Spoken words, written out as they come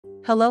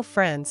Hello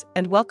friends,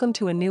 and welcome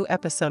to a new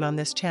episode on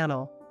this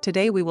channel.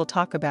 Today we will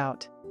talk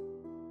about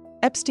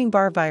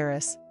Epstein-Barr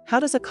virus. How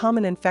does a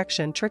common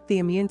infection trick the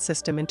immune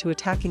system into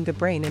attacking the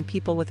brain in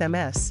people with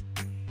MS?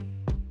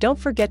 Don't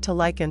forget to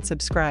like and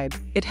subscribe,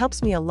 it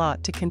helps me a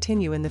lot to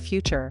continue in the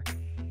future.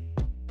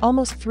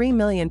 Almost 3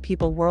 million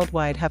people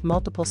worldwide have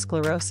multiple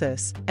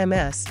sclerosis,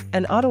 MS,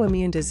 an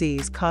autoimmune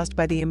disease caused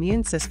by the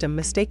immune system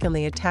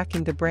mistakenly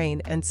attacking the brain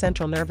and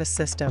central nervous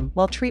system.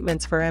 While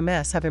treatments for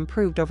MS have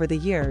improved over the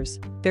years,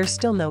 there's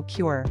still no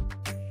cure.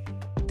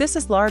 This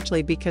is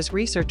largely because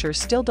researchers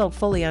still don't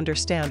fully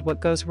understand what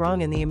goes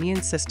wrong in the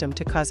immune system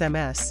to cause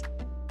MS.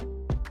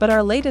 But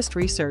our latest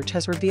research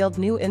has revealed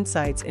new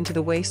insights into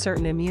the way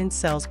certain immune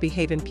cells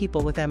behave in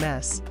people with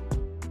MS.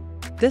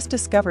 This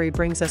discovery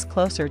brings us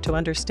closer to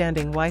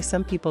understanding why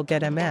some people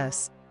get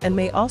MS, and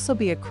may also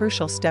be a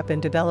crucial step in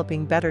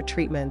developing better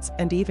treatments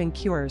and even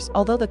cures.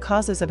 Although the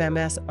causes of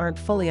MS aren't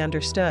fully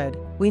understood,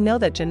 we know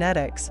that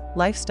genetics,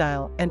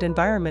 lifestyle, and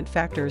environment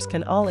factors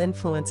can all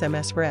influence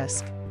MS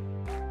risk.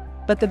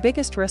 But the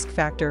biggest risk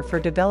factor for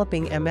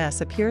developing MS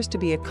appears to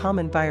be a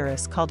common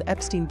virus called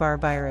Epstein-Barr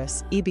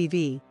virus,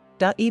 EBV.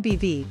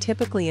 EBV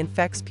typically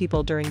infects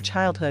people during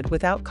childhood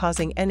without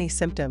causing any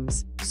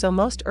symptoms, so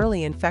most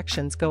early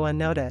infections go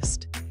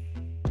unnoticed.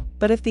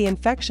 But if the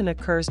infection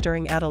occurs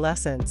during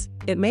adolescence,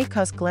 it may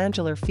cause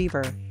glandular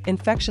fever,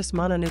 infectious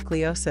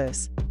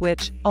mononucleosis,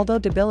 which, although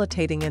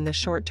debilitating in the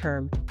short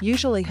term,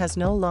 usually has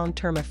no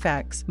long-term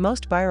effects.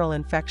 Most viral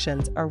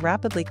infections are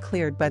rapidly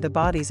cleared by the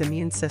body's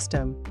immune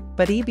system,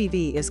 but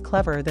EBV is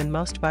cleverer than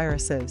most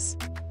viruses.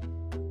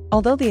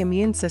 Although the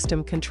immune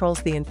system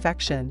controls the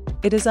infection,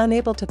 it is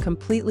unable to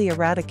completely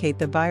eradicate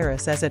the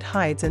virus as it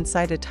hides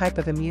inside a type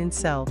of immune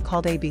cell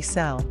called a B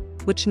cell,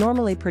 which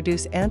normally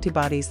produce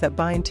antibodies that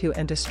bind to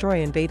and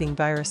destroy invading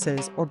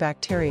viruses or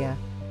bacteria.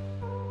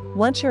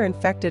 Once you're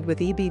infected with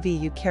EBV,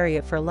 you carry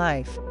it for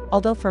life,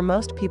 although for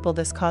most people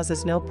this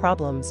causes no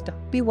problems.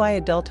 By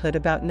adulthood,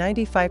 about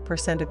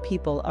 95% of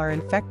people are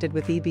infected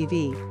with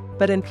EBV,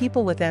 but in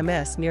people with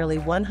MS nearly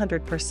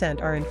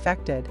 100% are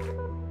infected.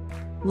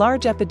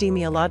 Large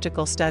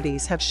epidemiological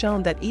studies have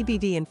shown that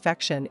EBV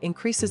infection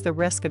increases the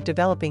risk of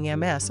developing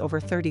MS over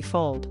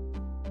 30-fold.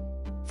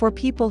 For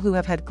people who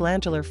have had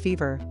glandular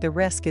fever, the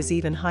risk is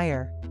even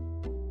higher.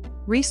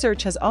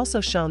 Research has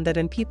also shown that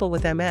in people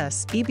with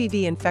MS,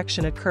 EBV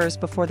infection occurs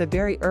before the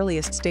very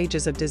earliest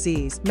stages of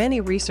disease.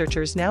 Many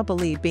researchers now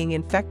believe being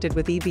infected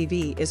with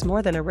EBV is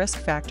more than a risk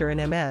factor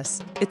in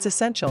MS, it's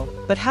essential.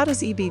 But how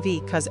does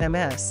EBV cause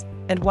MS?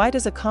 And why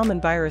does a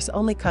common virus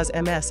only cause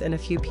MS in a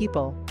few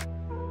people?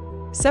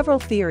 Several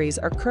theories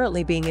are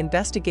currently being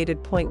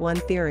investigated. Point 1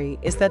 theory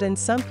is that in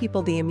some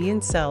people the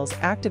immune cells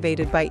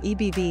activated by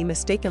EBV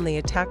mistakenly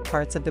attack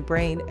parts of the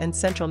brain and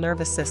central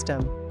nervous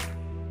system.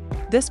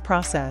 This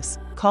process,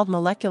 called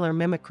molecular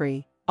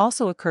mimicry,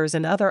 also occurs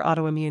in other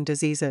autoimmune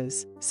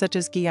diseases, such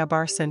as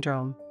Guillain-Barré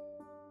syndrome.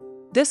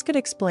 This could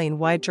explain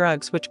why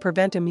drugs which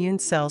prevent immune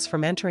cells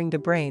from entering the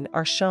brain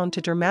are shown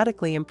to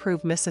dramatically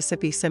improve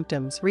Mississippi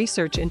symptoms.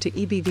 Research into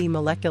EBV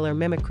molecular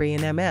mimicry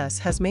in MS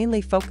has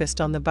mainly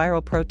focused on the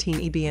viral protein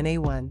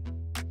EBNA1.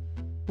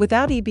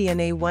 Without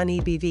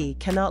EBNA1, EBV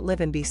cannot live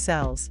in B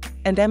cells,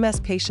 and MS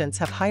patients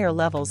have higher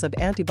levels of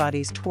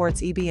antibodies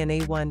towards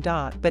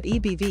EBNA1. But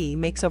EBV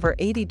makes over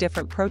 80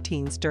 different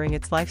proteins during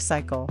its life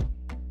cycle.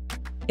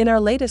 In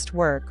our latest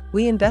work,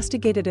 we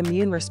investigated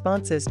immune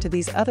responses to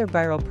these other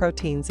viral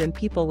proteins in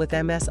people with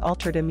MS.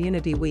 Altered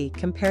immunity. We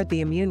compared the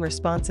immune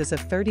responses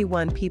of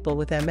 31 people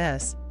with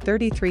MS,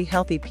 33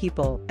 healthy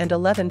people, and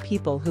 11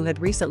 people who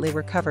had recently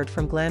recovered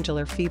from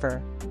glandular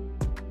fever.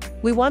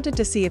 We wanted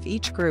to see if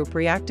each group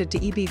reacted to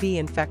EBV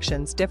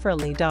infections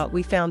differently.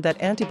 We found that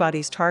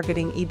antibodies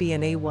targeting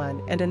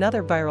EBNA1 and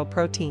another viral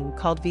protein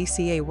called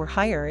VCA were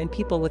higher in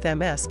people with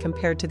MS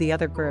compared to the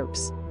other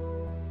groups.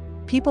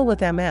 People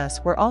with MS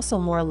were also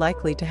more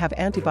likely to have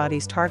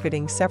antibodies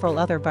targeting several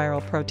other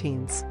viral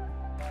proteins.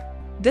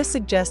 This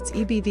suggests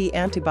EBV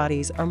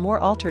antibodies are more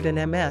altered in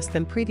MS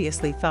than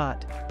previously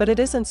thought, but it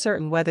isn't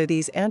certain whether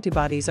these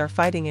antibodies are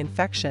fighting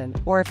infection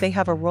or if they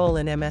have a role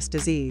in MS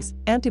disease.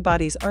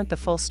 Antibodies aren't the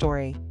full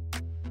story.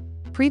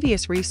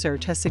 Previous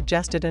research has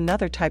suggested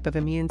another type of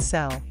immune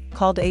cell,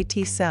 called a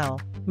T cell,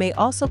 may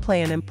also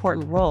play an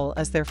important role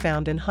as they're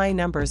found in high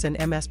numbers in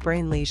MS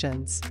brain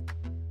lesions.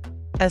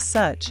 As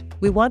such,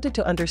 we wanted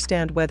to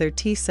understand whether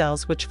T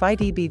cells which fight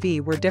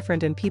EBV were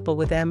different in people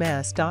with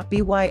MS.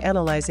 By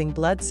analyzing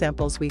blood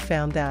samples, we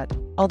found that,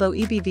 although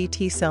EBV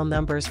T cell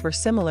numbers were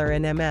similar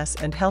in MS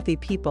and healthy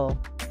people,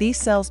 these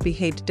cells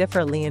behaved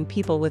differently in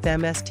people with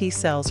MS. T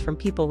cells from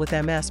people with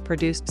MS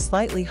produced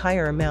slightly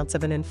higher amounts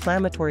of an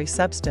inflammatory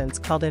substance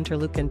called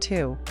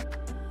interleukin-2.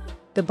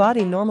 The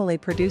body normally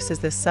produces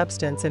this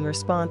substance in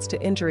response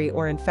to injury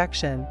or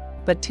infection,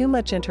 but too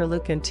much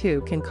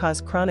interleukin-2 can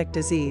cause chronic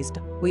disease.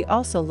 We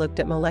also looked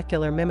at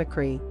molecular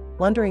mimicry,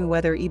 wondering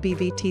whether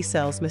EBV T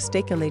cells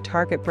mistakenly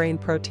target brain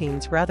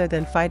proteins rather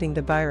than fighting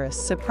the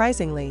virus.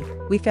 Surprisingly,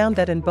 we found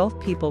that in both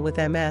people with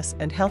MS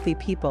and healthy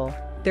people,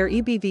 their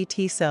EBV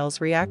T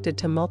cells reacted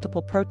to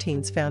multiple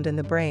proteins found in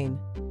the brain.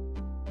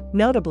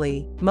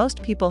 Notably,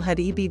 most people had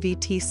EBV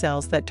T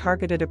cells that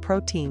targeted a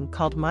protein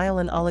called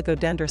myelin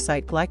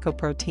oligodendrocyte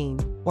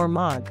glycoprotein, or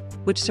MOG,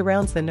 which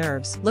surrounds the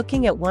nerves.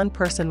 Looking at one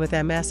person with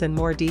MS in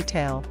more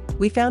detail,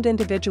 we found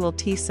individual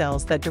T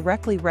cells that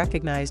directly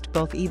recognized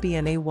both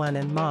EBNA1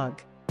 and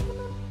MOG.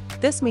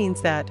 This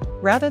means that,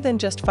 rather than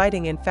just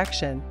fighting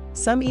infection,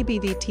 some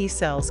EBV T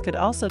cells could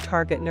also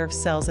target nerve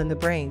cells in the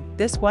brain.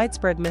 This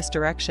widespread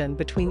misdirection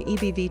between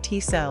EBV T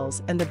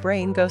cells and the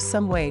brain goes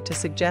some way to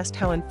suggest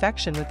how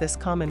infection with this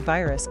common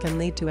virus can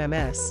lead to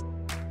MS.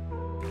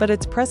 But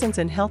its presence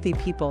in healthy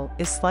people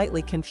is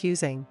slightly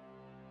confusing.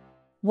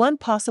 One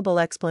possible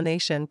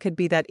explanation could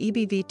be that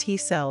EBV T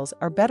cells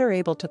are better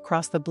able to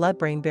cross the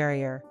blood-brain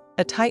barrier,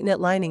 a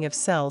tight-knit lining of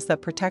cells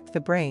that protect the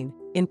brain,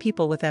 in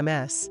people with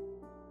MS.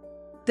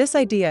 This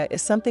idea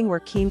is something we're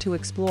keen to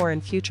explore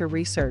in future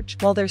research.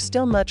 While there's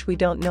still much we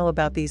don't know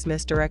about these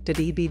misdirected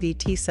EBV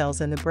T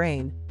cells in the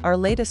brain, our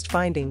latest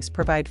findings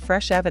provide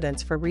fresh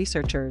evidence for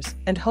researchers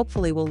and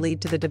hopefully will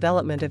lead to the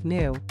development of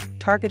new,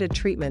 targeted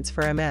treatments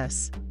for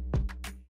MS.